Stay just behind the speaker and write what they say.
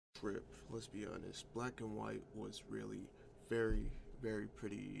Trip, let's be honest, Black and White was really very, very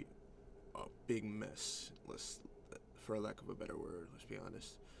pretty big mess. For lack of a better word, let's be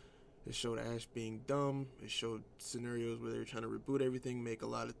honest. It showed Ash being dumb. It showed scenarios where they were trying to reboot everything, make a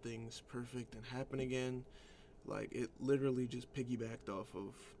lot of things perfect and happen again. Like it literally just piggybacked off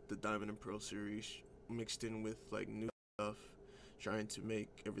of the Diamond and Pearl series, mixed in with like new stuff, trying to make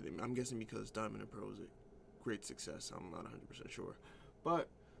everything. I'm guessing because Diamond and Pearl was a great success. I'm not 100% sure, but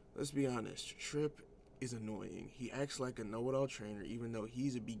let's be honest. Trip is annoying. He acts like a know-it-all trainer, even though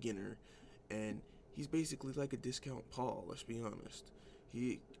he's a beginner, and he's basically like a discount Paul. Let's be honest.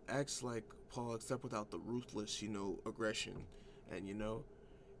 He acts like Paul, except without the ruthless, aggression, and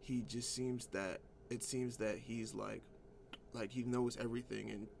he just seems that it seems that he's like he knows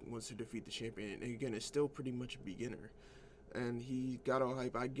everything and wants to defeat the champion. And again, it's still pretty much a beginner, and he got all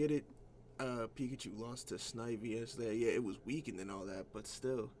hype. I get it. Pikachu lost to Snivy yesterday. Yeah, it was weakened and all that, but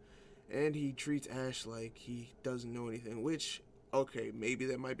still. And he treats Ash like he doesn't know anything, which, okay, maybe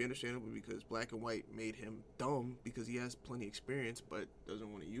that might be understandable because Black and White made him dumb because he has plenty of experience but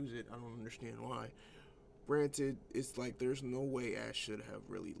doesn't want to use it. I don't understand why. Granted, it's like there's no way Ash should have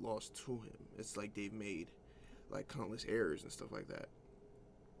really lost to him. It's like they've made like countless errors and stuff like that.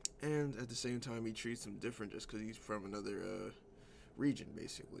 And at the same time, he treats him different just because he's from another region,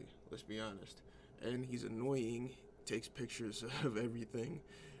 basically. Let's be honest. And he's annoying, takes pictures of everything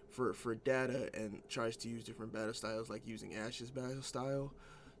for data, and tries to use different battle styles, like using Ash's battle style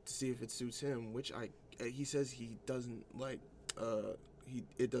to see if it suits him. Which he says he doesn't like.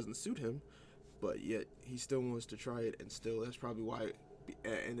 It doesn't suit him, but yet he still wants to try it, and still that's probably why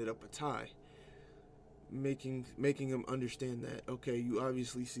it ended up a tie. Making him understand that, okay, you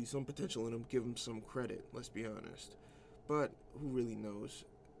obviously see some potential in him, give him some credit. Let's be honest. But who really knows?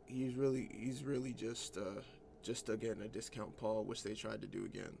 He's really just again a discount Paul, which they tried to do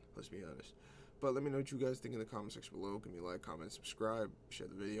again. Let's be honest. But let me know what you guys think in the comment section below. Give me a like, comment, subscribe, share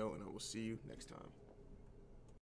the video, and I will see you next time.